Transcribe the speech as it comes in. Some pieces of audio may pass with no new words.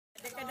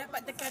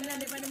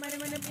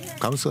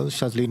Counsel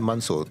Syazlin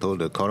Mansor told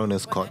the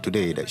coroner's court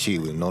today that she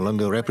will no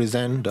longer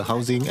represent the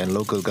Housing and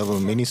Local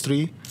Government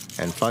Ministry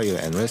and Fire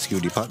and Rescue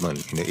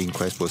Department in the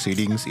inquest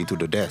proceedings into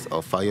the death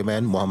of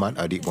fireman Muhammad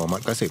Adib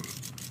Muhammad Qasim.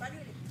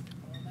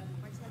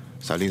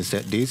 Syazlin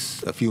said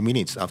this a few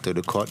minutes after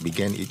the court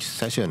began its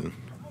session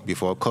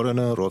before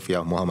Coroner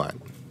Rofiah Muhammad.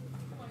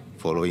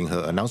 Following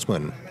her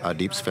announcement,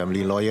 Adib's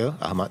family lawyer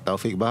Ahmad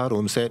Taufik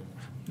Baharum said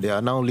they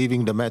are now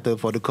leaving the matter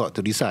for the court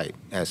to decide,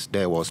 as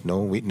there was no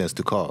witness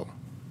to call.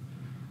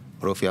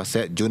 Rofiah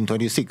set June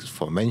 26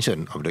 for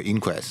mention of the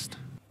inquest.